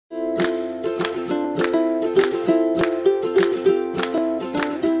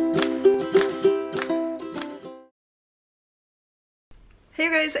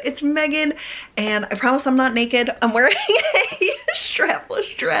guys, it's Megan, and I promise I'm not naked. I'm wearing a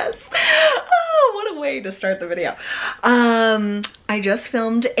strapless dress. Oh, what a way to start the video. I just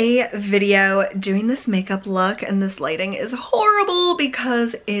filmed a video doing this makeup look, and this lighting is horrible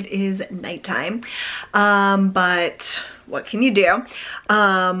because it is nighttime. But what can you do?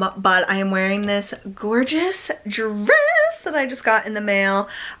 But I am wearing this gorgeous dress that I just got in the mail.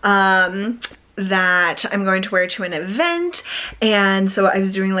 That I'm going to wear to an event, and so I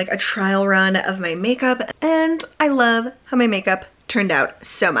was doing like a trial run of my makeup, and I love how my makeup turned out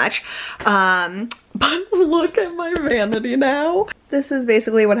so much. But look at my vanity now. This is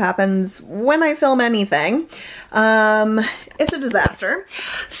basically what happens when I film anything. It's a disaster.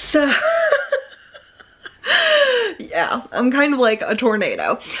 So yeah, I'm kind of like a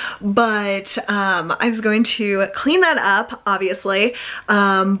tornado, but I was going to clean that up, obviously,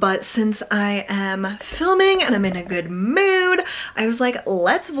 but since I am filming and I'm in a good mood, I was like,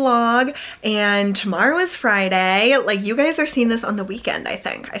 let's vlog. And tomorrow is Friday. Like, you guys are seeing this on the weekend. I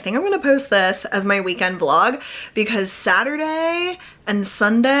think I'm gonna post this as my weekend vlog, because Saturday and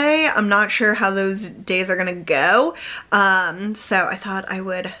Sunday, I'm not sure how those days are gonna go, so I thought I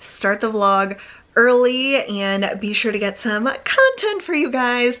would start the vlog early and be sure to get some content for you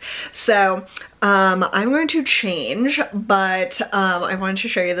guys. So I'm going to change, but I wanted to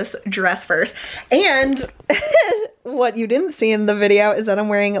show you this dress first. And what you didn't see in the video is that I'm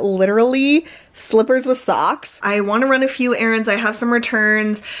wearing literally slippers with socks. I want to run a few errands. I have some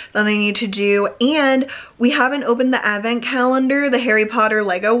returns that I need to do, and we haven't opened the advent calendar, the Harry Potter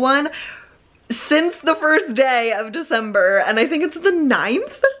Lego one, since the first day of December, and I think it's the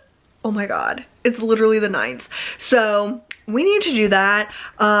 9th. Oh my god, it's literally the 9th. So we need to do that.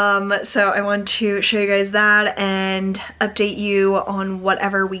 So I want to show you guys that and update you on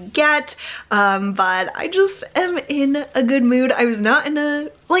whatever we get. But I just am in a good mood. I was not in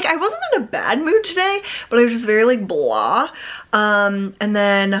a, like, I wasn't in a bad mood today, but I was just very like blah. And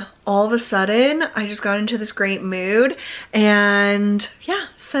then all of a sudden I just got into this great mood, and yeah,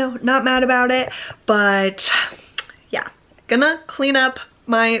 so not mad about it, but yeah, gonna clean up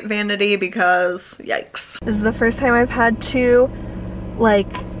my vanity because yikes. This is the first time I've had to, like,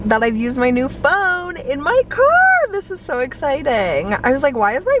 that I've used my new phone in my car. This is so exciting. I was like,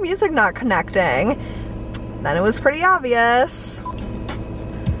 why is my music not connecting? Then it was pretty obvious.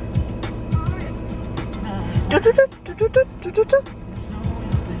 Yay,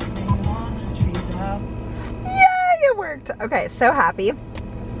 it worked. Okay, so happy.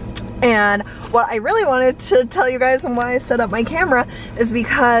 And what I really wanted to tell you guys and why I set up my camera is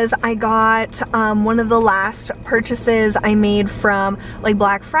because I got one of the last purchases I made from like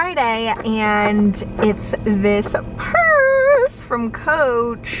Black Friday, and it's this purse from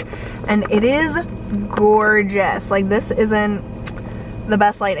Coach, and it is gorgeous. Like, this isn't the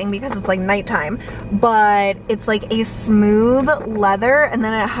best lighting because it's like nighttime, but it's like a smooth leather, and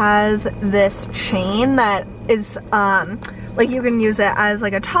then it has this chain that is like, you can use it as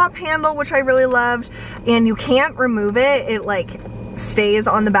like a top handle, which I really loved, and you can't remove it. It like stays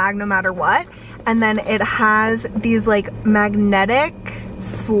on the bag no matter what. And then it has these like magnetic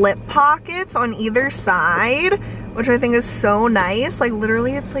slip pockets on either side, which I think is so nice. Like,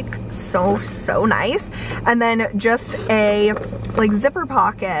 literally it's like so nice. And then just a like zipper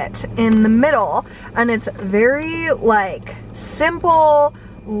pocket in the middle, and it's very like simple.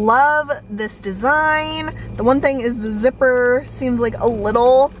 Love this design. The one thing is the zipper seems like a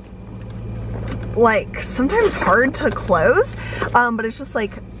little, like, sometimes hard to close, but it's just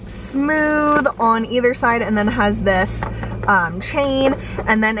like smooth on either side, and then has this chain,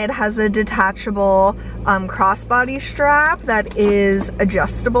 and then it has a detachable crossbody strap that is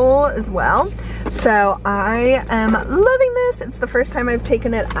adjustable as well. So I am loving this. It's the first time I've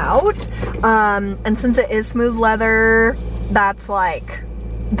taken it out, and since it is smooth leather, that's like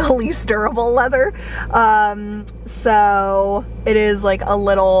the least durable leather, so it is like a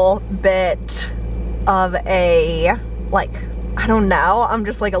little bit of a, like, I don't know, I'm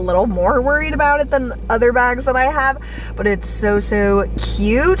just like a little more worried about it than other bags that I have, but it's so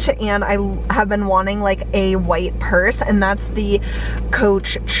cute. And I have been wanting like a white purse, and that's the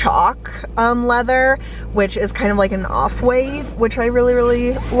Coach chalk leather, which is kind of like an off-white, which I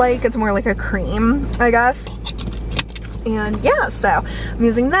really like. It's more like a cream, I guess. And yeah, so I'm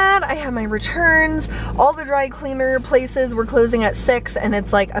using that. I have my returns. All the dry cleaner places were closing at 6, and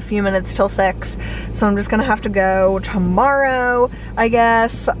it's like a few minutes till 6. So I'm just gonna have to go tomorrow, I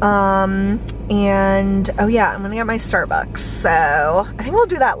guess. And oh yeah, I'm gonna get my Starbucks. So I think we'll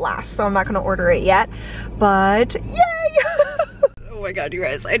do that last, so I'm not gonna order it yet. But yay! Oh my god, you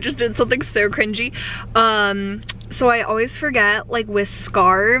guys, I just did something so cringy. So I always forget, like with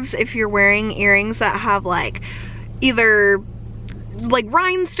scarves, if you're wearing earrings that have like either like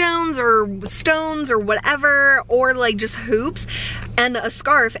rhinestones or stones or whatever, or like just hoops and a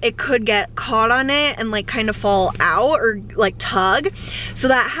scarf, it could get caught on it and like kind of fall out or like tug. So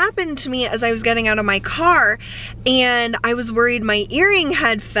that happened to me as I was getting out of my car, and I was worried my earring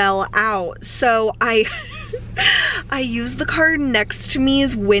had fell out. So I used the car next to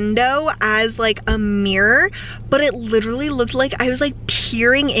me's window as like a mirror, but it literally looked like I was like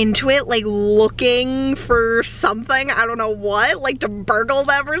peering into it, like looking for something, I don't know what, like to burgle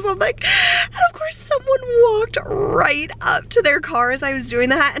them or something. And of course someone walked right up to their car as I was doing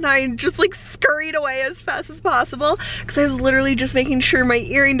that, and I just like scurried away as fast as possible because I was literally just making sure my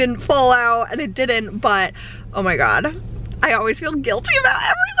earring didn't fall out, and it didn't. But oh my god, I always feel guilty about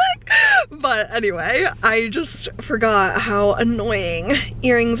everything. But anyway, I just forgot how annoying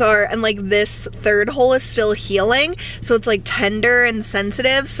earrings are, and like this third hole is still healing, so it's like tender and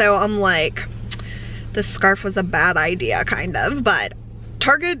sensitive, so I'm like, this scarf was a bad idea kind of. But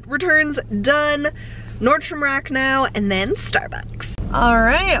Target returns done, Nordstrom Rack now, and then Starbucks. All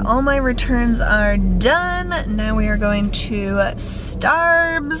right, all my returns are done. Now we are going to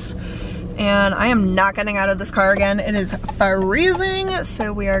Starbs. And I am not getting out of this car again. It is freezing,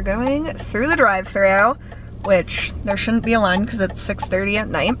 so we are going through the drive-thru, which there shouldn't be a line because it's 6:30 at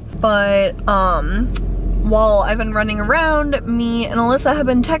night. But while I've been running around, me and Alyssa have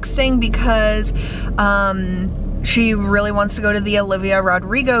been texting because she really wants to go to the Olivia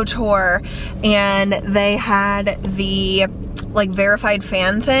Rodrigo tour, and they had the like verified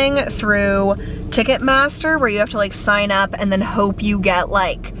fan thing through Ticketmaster where you have to like sign up and then hope you get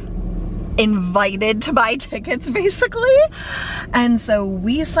like invited to buy tickets basically. And so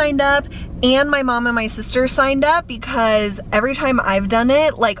we signed up, and my mom and my sister signed up, because every time I've done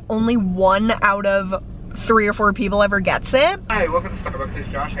it, like only 1 out of 3 or 4 people ever gets it. Hi, welcome to Starbucks. It's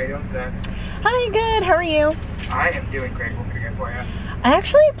Josh. How you doing today? Hi, good. How are you? I am doing great. What can I get for you? I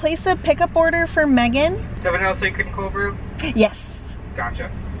actually placed a pickup order for Megan. Do you have anything else so you couldn't cold brew? Yes.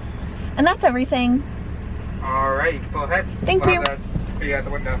 Gotcha. And that's everything. Alright, go ahead. Thank you. See you at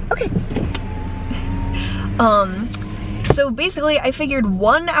the window. Okay. So basically I figured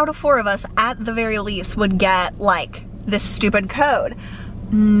 1 out of 4 of us at the very least would get like this stupid code.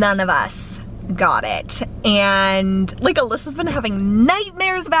 None of us got it. And like Alyssa's been having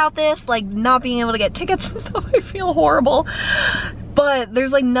nightmares about this, like not being able to get tickets and stuff. I feel horrible. But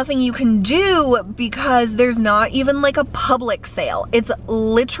there's like nothing you can do because there's not even like a public sale. It's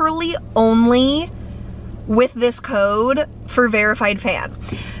literally only with this code for verified fan.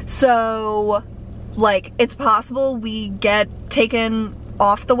 So like it's possible we get taken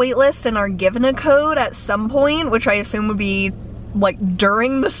off the wait list and are given a code at some point, which I assume would be like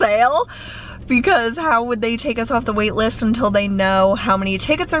during the sale, because how would they take us off the wait list until they know how many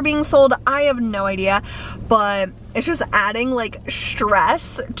tickets are being sold? I have no idea, but it's just adding like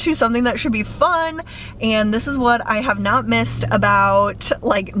stress to something that should be fun. And this is what I have not missed about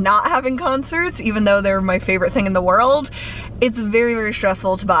like not having concerts, even though they're my favorite thing in the world. It's very, very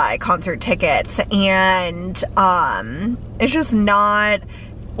stressful to buy concert tickets, and it's just not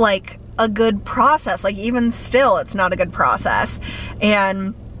like a good process. Like even still, it's not a good process.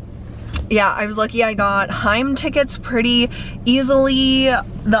 And yeah, I was lucky I got Heim tickets pretty easily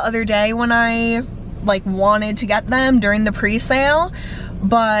the other day when I like wanted to get them during the pre-sale.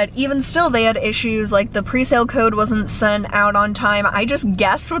 But even still, they had issues, like the pre-sale code wasn't sent out on time. I just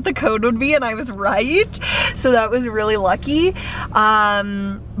guessed what the code would be and I was right. So that was really lucky.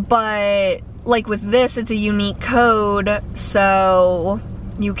 But like with this, it's a unique code, so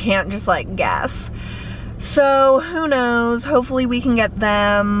you can't just like guess. So who knows, hopefully we can get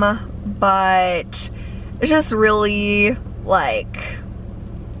them, but it's just really like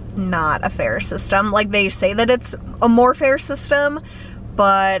not a fair system. Like they say that it's a more fair system,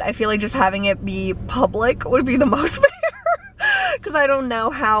 but I feel like just having it be public would be the most fair. Because I don't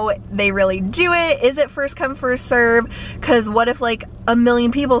know how they really do it. Is it first come, first serve? Because what if like 1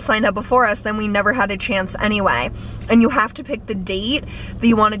 million people signed up before us, then we never had a chance anyway. And you have to pick the date that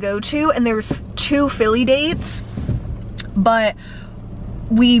you want to go to, and there's 2 Philly dates, but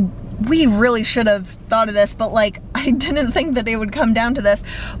we really should have thought of this, but like I didn't think that it would come down to this.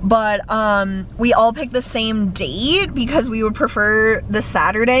 But we all picked the same date because we would prefer the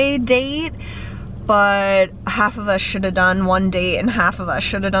Saturday date, but half of us should have done one date and half of us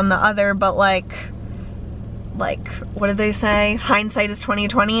should have done the other. But like what did they say? Hindsight is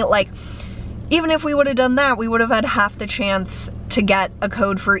 20/20. Like even if we would have done that, we would have had half the chance to get a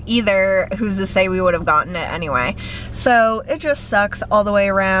code for either. Who's to say we would have gotten it anyway? So it just sucks all the way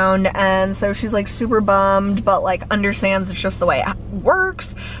around, and so she's like super bummed, but like understands it's just the way it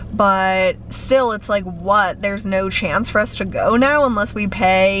works. But still, it's like, what? There's no chance for us to go now unless we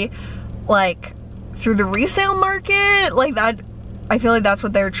pay like through the resale market? Like that, I feel like that's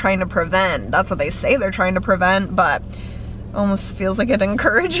what they're trying to prevent. That's what they say they're trying to prevent, but almost feels like it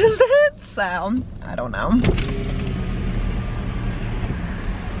encourages it, so I don't know.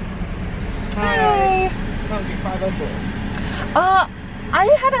 Hi. I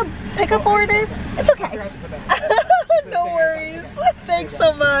had a pickup order. It's okay. No worries. Thanks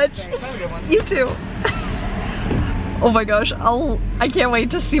so much. You too. Oh my gosh, I can't wait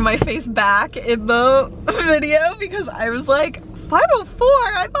to see my face back in the video because I was like, 504,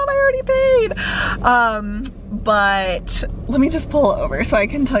 I thought I already paid. But let me just pull over so I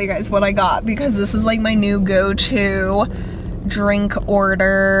can tell you guys what I got, because this is like my new go-to drink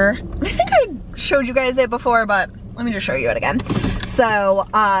order. I think I showed you guys it before, but let me just show you it again. So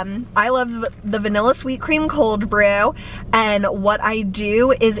I love the vanilla sweet cream cold brew, and what I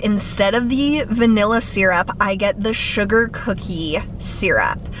do is instead of the vanilla syrup, I get the sugar cookie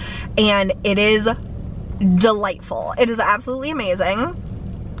syrup, and it is delightful. It is absolutely amazing.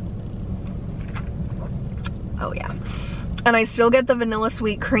 Oh yeah. And I still get the vanilla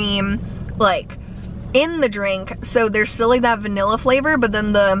sweet cream like in the drink, so there's still like that vanilla flavor, but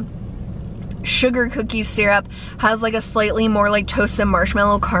then the sugar cookie syrup has like a slightly more like toasted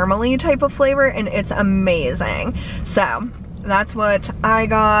marshmallow caramely type of flavor, and it's amazing. So that's what I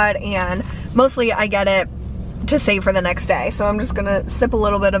got, and mostly I get it to save for the next day. So I'm just gonna sip a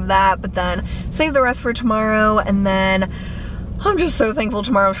little bit of that, but then save the rest for tomorrow. And then I'm just so thankful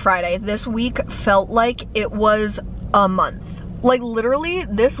tomorrow's Friday. This week felt like it was a month. Like literally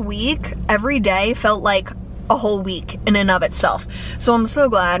this week, every day felt like a whole week in and of itself. So I'm so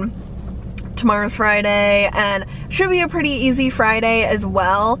glad tomorrow's Friday, and should be a pretty easy Friday as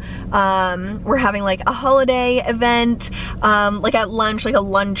well. We're having like a holiday event, like at lunch, like a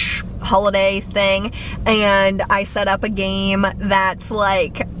lunch holiday thing, and I set up a game that's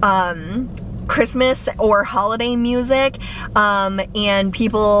like Christmas or holiday music, and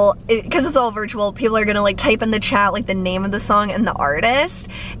people, because it's all virtual, people are gonna like type in the chat like the name of the song and the artist,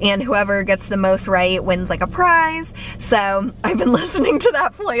 and whoever gets the most right wins like a prize. So I've been listening to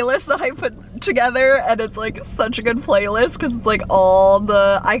that playlist that I put together, and it's like such a good playlist because it's like all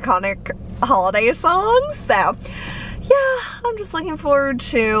the iconic holiday songs. So yeah, I'm just looking forward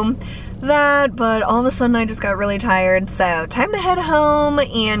to that, but all of a sudden I just got really tired, so time to head home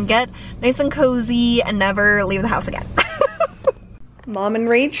and get nice and cozy and never leave the house again. Mom and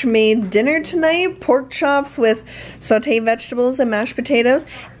Rach made dinner tonight, pork chops with sauteed vegetables and mashed potatoes,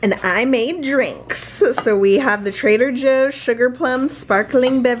 and I made drinks. So we have the Trader Joe's Sugar Plum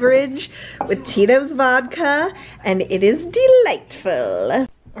sparkling beverage with Tito's vodka, and it is delightful.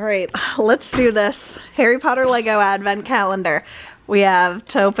 All right, let's do this. Harry Potter Lego Advent Calendar. We have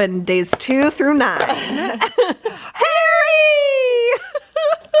to open days 2 through 9. Harry!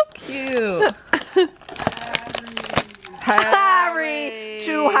 Cute. Harry!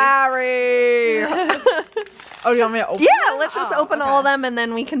 To Harry! Oh, do you want me to open Yeah, them? let's just open all of them and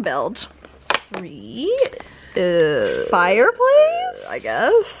then we can build. 3. Fireplace? I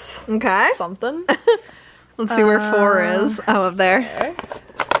guess. Okay. Something. Let's see where 4 is. Oh, up there. Okay.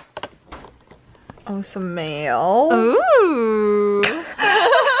 Oh, some mail. Ooh.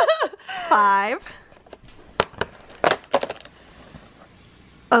 5.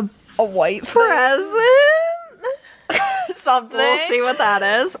 A white Present? something. We'll see what that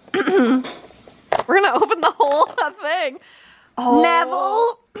is. We're gonna open the whole thing. Oh.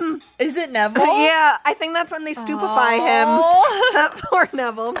 Neville. Is it Neville? Yeah, I think that's when they stupefy him. Poor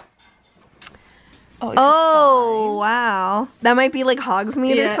Neville. Oh, Oh, wow. That might be like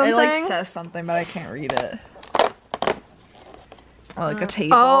Hogsmeade or something. It like says something, but I can't read it. Oh, like a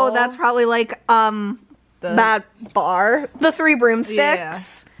table. Oh, that's probably like that bar. The 3 broomsticks.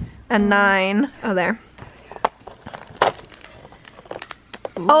 Yeah. And 9. Oh, there.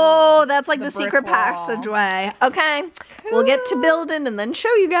 Ooh, oh, that's like the secret wall. passageway. Okay, we'll get to building and then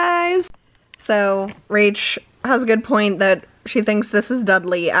show you guys. So, Rach has a good point that she thinks this is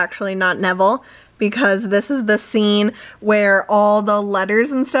Dudley, actually not Neville, because this is the scene where all the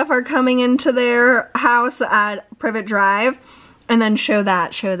letters and stuff are coming into their house at Privet Drive. And then show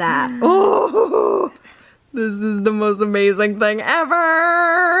that. Oh, this is the most amazing thing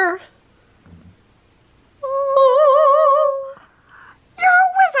ever. Oh, you're a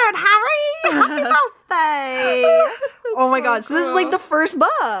wizard, Harry. Happy birthday. Oh my god, so this is like the first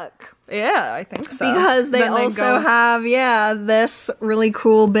book. Yeah, I think so. Because they Then also go- have, yeah, this really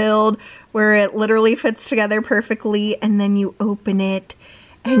cool build where it literally fits together perfectly, and then you open it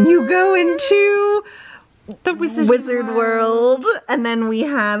and you go into the Wizard World. And then we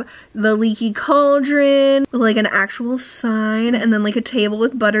have the Leaky Cauldron, like an actual sign, and then like a table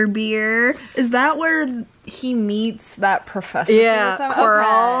with butterbeer. Is that where he meets that professor? Yeah, or something?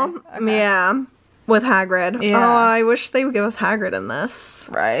 Coral. Okay. Yeah, with Hagrid. Yeah. Oh, I wish they would give us Hagrid in this.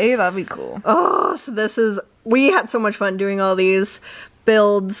 Right? That'd be cool. Oh, so this is, we had so much fun doing all these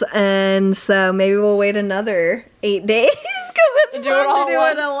builds, and so maybe we'll wait another 8 days because it's Do it fun all to do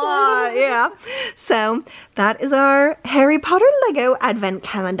once. it a lot. Yeah. So that is our Harry Potter Lego Advent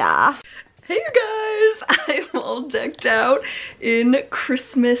Calendar. Hey you guys, I'm all decked out in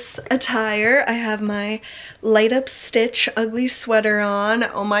Christmas attire. I have my light up Stitch ugly sweater on.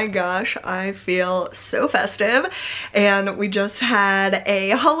 Oh my gosh, I feel so festive. And we just had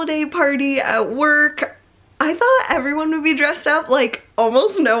a holiday party at work. I thought everyone would be dressed up, like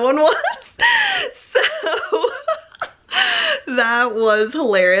almost no one was. So that was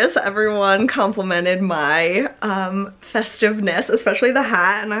hilarious. Everyone complimented my festiveness, especially the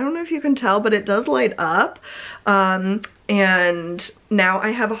hat. And I don't know if you can tell, but it does light up. And now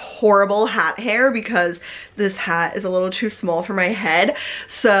I have horrible hat hair because this hat is a little too small for my head.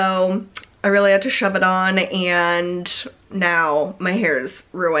 So I really had to shove it on, and now my hair's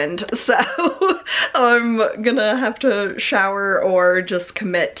ruined. So I'm gonna have to shower or just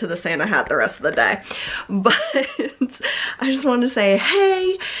commit to the Santa hat the rest of the day. But I just wanted to say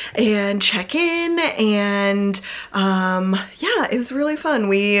hey and check in, and yeah, it was really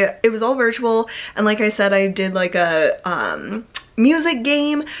fun. It was all virtual, and like I said, I did like a music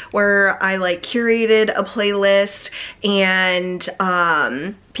game where I like curated a playlist,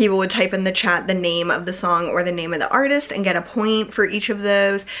 and people would type in the chat the name of the song or the name of the artist and get a point for each of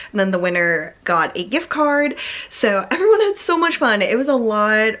those, and then the winner got a gift card. So everyone had so much fun. It was a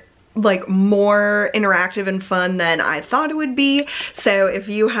lot like more interactive and fun than I thought it would be. So if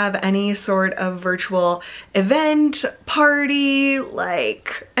you have any sort of virtual event, party,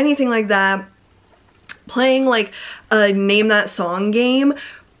 like anything like that, playing like a name that song game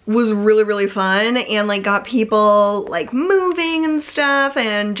was really, really fun, and like got people like moving and stuff,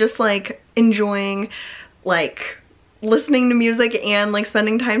 and just like enjoying like listening to music and like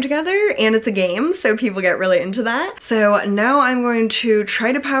spending time together. And it's a game, so people get really into that. So now I'm going to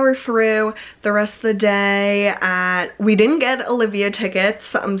try to power through the rest of the day. We didn't get Olivia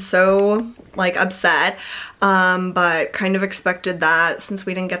tickets. I'm so like upset, but kind of expected that since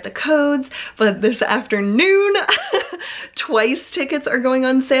we didn't get the codes. But this afternoon Twice tickets are going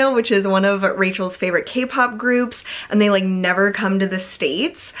on sale, which is one of Rachel's favorite K-pop groups, and they like never come to the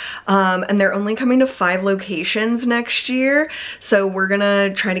States, and they're only coming to 5 locations next year. So we're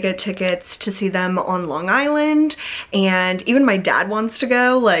gonna try to get tickets to see them on Long Island, and even my dad wants to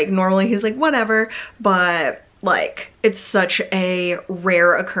go. Like normally he's like whatever, but like it's such a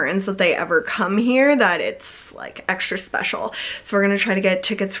rare occurrence that they ever come here that it's like extra special. So we're gonna try to get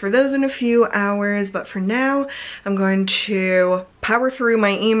tickets for those in a few hours, but for now I'm going to power through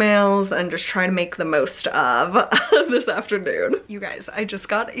my emails and just try to make the most of this afternoon. You guys, I just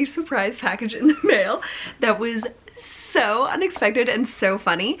got a surprise package in the mail that was so unexpected and so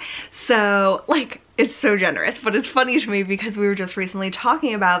funny. So like, it's so generous, but it's funny to me because we were just recently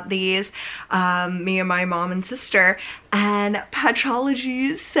talking about these, me and my mom and sister, and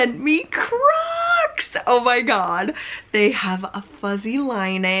Patchology sent me Crocs. Oh my god. They have a fuzzy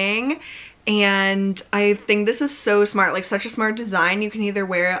lining, and I think this is so smart, like such a smart design. You can either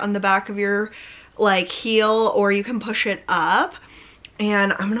wear it on the back of your like heel, or you can push it up.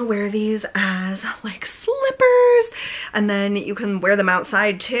 And I'm gonna wear these as like slippers, and then you can wear them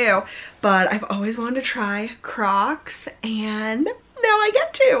outside too. But I've always wanted to try Crocs, and now I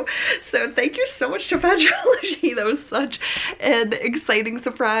get to. So thank you so much to Patchology. That was such an exciting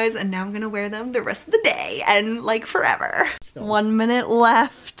surprise, and now I'm gonna wear them the rest of the day and like forever. 1 minute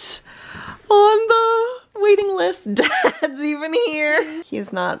left on the waiting list. Dad's even here.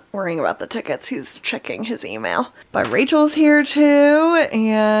 He's not worrying about the tickets, he's checking his email. But Rachel's here too,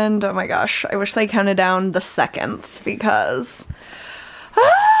 and oh my gosh, I wish they counted down the seconds because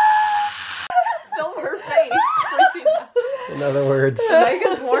film her face. In other words,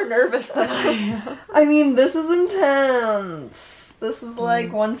 Megan's more nervous than I am. I mean, this is intense. This is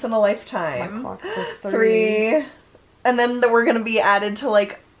like once in a My lifetime. clock says 3, and then we're gonna be added to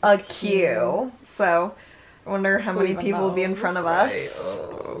like a queue. So I wonder how many even people will be in knows, front of right? us.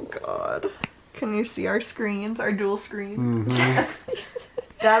 Oh god. Can you see our screens, our dual screens?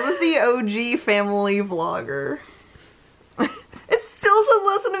 Dad was the OG family vlogger. It still says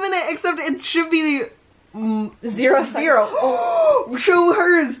was less than a minute, except it should be 0 0. Show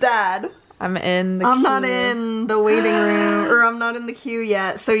hers, Dad. I'm in the I'm queue. not in the waiting room, or I'm not in the queue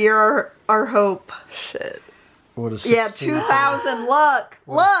yet, so you're our hope. Shit. What is Yeah, 2,000, look!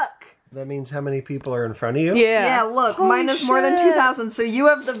 Look! That means how many people are in front of you? Yeah, look, Holy mine is more than shit. 2,000, so you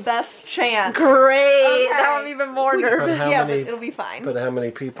have the best chance. Great. Okay. Now I'm even more nervous. how Yeah, many- but it'll be fine. But how many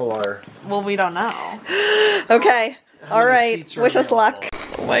people are? Well, we don't know. Okay, How many alright, seats are wish us available? luck.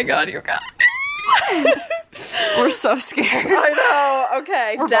 Oh my god, you guys. We're so scared. I know,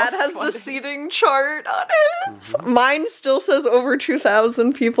 okay. We're Dad both has the sweating. seating chart on his. Mine still says over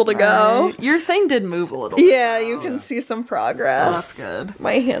 2,000 people to go. Right. Your thing did move a little bit. Yeah, you can see some progress. Oh, that's good.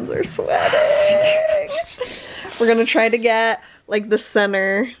 My hands are sweating. We're gonna try to get like the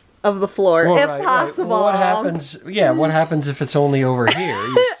center of the floor, Well, if right, right. possible. Well, what happens? Yeah, what happens if it's only over here?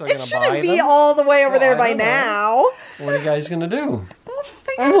 You still It gonna shouldn't buy be them? all the way over Well, there I by don't know. now. What are you guys gonna do?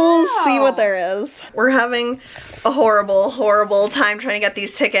 We'll see what there is. We're having a horrible, horrible time trying to get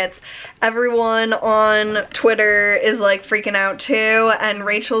these tickets. Everyone on Twitter is like freaking out too, and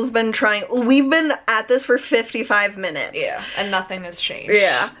Rachel's been trying. We've been at this for 55 minutes. Yeah, and nothing has changed.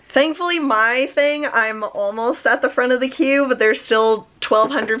 Yeah. Thankfully, my thing, I'm almost at the front of the queue, but there's still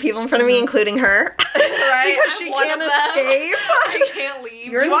 1,200 people in front of me, including her. Right? Because I'm she one can't of them. escape. I can't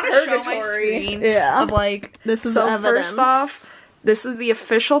leave. You're Do you in want to show my purgatory. screen? Yeah. Of like, This is so evidence. first off, this is the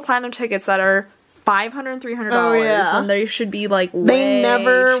official platinum tickets that are $500 and $300 Oh, yeah. when they should be like They way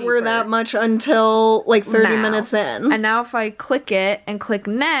never were cheaper. that much until like 30 Now. minutes in. And now if I click it and click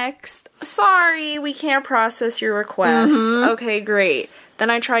next, sorry, we can't process your request. Okay, great. Then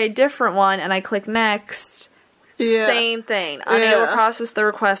I try a different one and I click next. Yeah. Same thing. Unable to Yeah. process the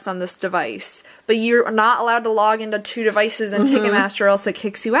request on this device. But you're not allowed to log into 2 devices in Ticketmaster or else it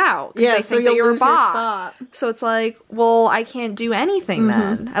kicks you out. 'Cause Yeah, they so think that you'll you're a lose your bot. spot. So it's like, well, I can't do anything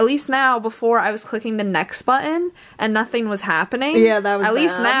then. At least now, before I was clicking the next button and nothing was happening. Yeah, that was At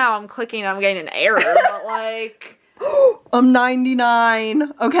least bad. now I'm clicking and I'm getting an error. But like... I'm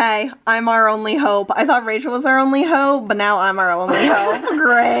 99. Okay, I'm our only hope. I thought Rachel was our only hope, but now I'm our only hope.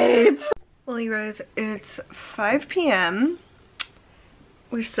 Great. Well, you guys, it's 5 p.m.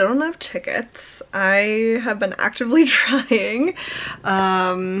 We still don't have tickets. I have been actively trying.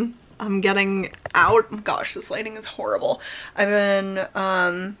 I'm getting out. Gosh, this lighting is horrible. I've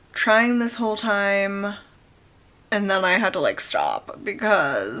been trying this whole time, and then I had to like stop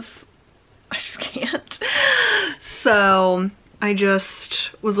because I just can't. So I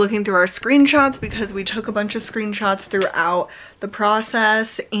just was looking through our screenshots because we took a bunch of screenshots throughout the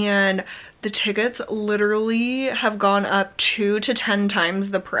process, and the tickets literally have gone up 2 to 10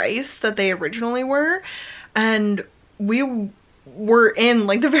 times the price that they originally were. And we were in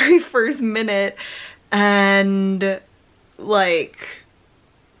like the very first minute, and like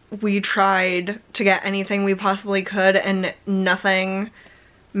we tried to get anything we possibly could and nothing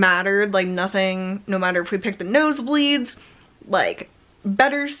mattered. Like nothing, no matter if we picked the nosebleeds, like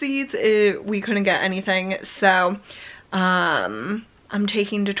better seats, we couldn't get anything. So I'm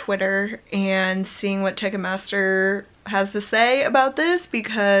taking to Twitter and seeing what Ticketmaster has to say about this,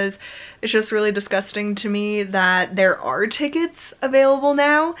 because it's just really disgusting to me that there are tickets available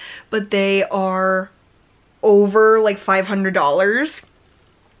now, but they are over like $500.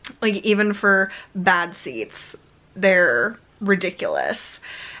 Like even for bad seats, they're ridiculous.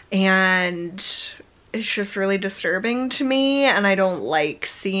 And it's just really disturbing to me, and I don't like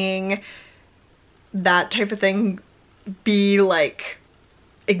seeing that type of thing be like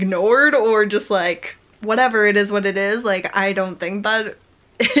ignored or just like whatever, it is what it is. Like I don't think that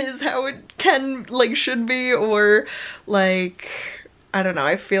is how it can like should be, or like I don't know,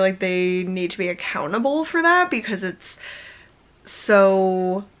 I feel like they need to be accountable for that, because it's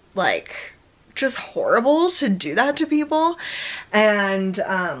so like just horrible to do that to people. And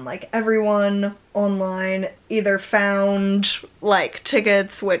like everyone online either found like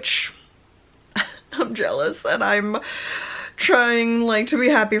tickets, which I'm jealous and I'm trying like to be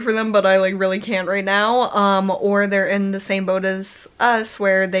happy for them, but I like really can't right now, or they're in the same boat as us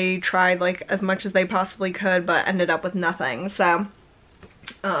where they tried like as much as they possibly could but ended up with nothing. So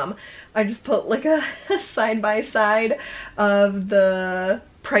I just put like a side by side of the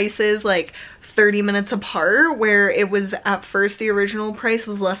prices like 30 minutes apart, where it was at first the original price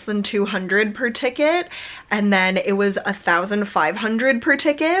was less than $200 per ticket, and then it was $1,500 per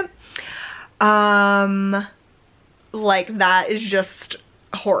ticket. Like that is just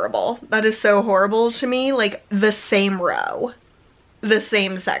horrible. That is so horrible to me. Like the same row, the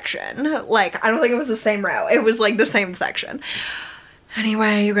same section. Like I don't think it was the same row, it was like the same section.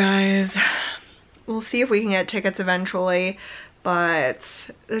 Anyway, you guys, we'll see if we can get tickets eventually, but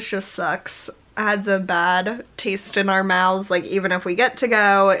this just sucks. Adds a bad taste in our mouths. Like, even if we get to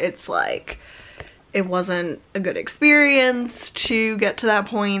go, it's like it wasn't a good experience to get to that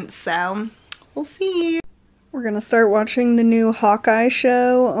point, so we'll see. We're gonna start watching the new Hawkeye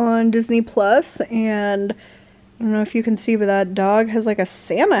show on Disney Plus, and I don't know if you can see, but that dog has like a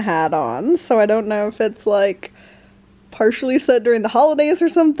Santa hat on, so I don't know if it's like partially set during the holidays or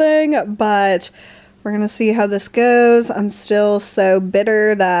something, but we're gonna see how this goes. I'm still so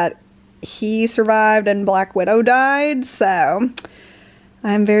bitter that he survived and Black Widow died, so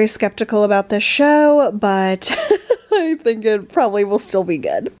I'm very skeptical about this show, but I think it probably will still be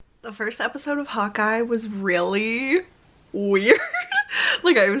good. The first episode of Hawkeye was really weird.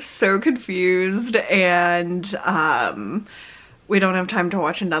 Like, I was so confused, and we don't have time to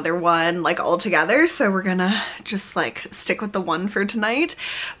watch another one like all together, so we're gonna just like stick with the one for tonight,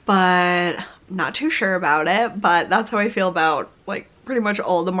 but not too sure about it. But that's how I feel about like pretty much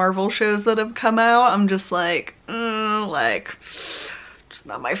all the Marvel shows that have come out. I'm just like, just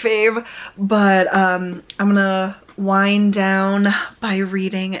not my fave. But I'm gonna wind down by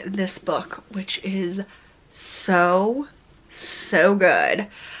reading this book, which is so good.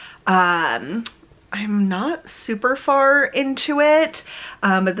 I'm not super far into it,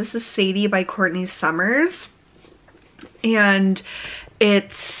 but this is Sadie by Courtney Summers, and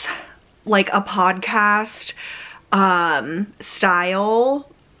it's like a podcast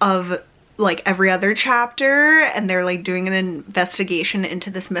style of like every other chapter, and they're like doing an investigation into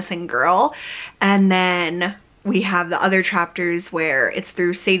this missing girl, and then we have the other chapters where it's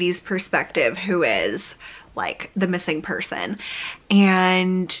through Sadie's perspective, who is like the missing person,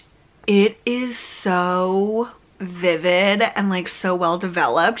 and it is so vivid and like so well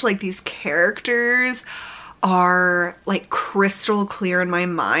developed. Like, these characters are like crystal clear in my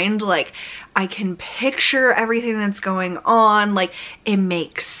mind. Like, I can picture everything that's going on. Like, it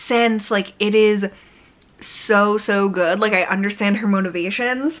makes sense. Like, it is so good. Like, I understand her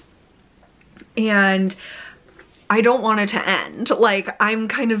motivations, and I don't want it to end. Like, I'm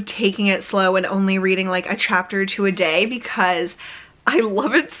kind of taking it slow and only reading like a chapter or two a day because I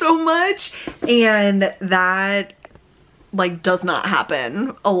love it so much, and that like does not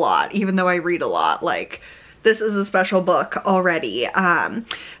happen a lot, even though I read a lot. Like, this is a special book already.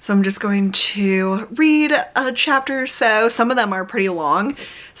 So I'm just going to read a chapter or so. Some of them are pretty long,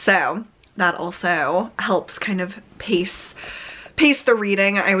 so that also helps kind of pace the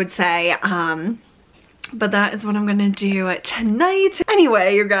reading, I would say. But that is what I'm gonna do tonight.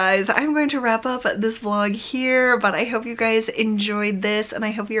 Anyway, you guys, I'm going to wrap up this vlog here, but I hope you guys enjoyed this, and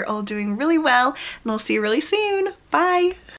I hope you're all doing really well, and I'll see you really soon. Bye!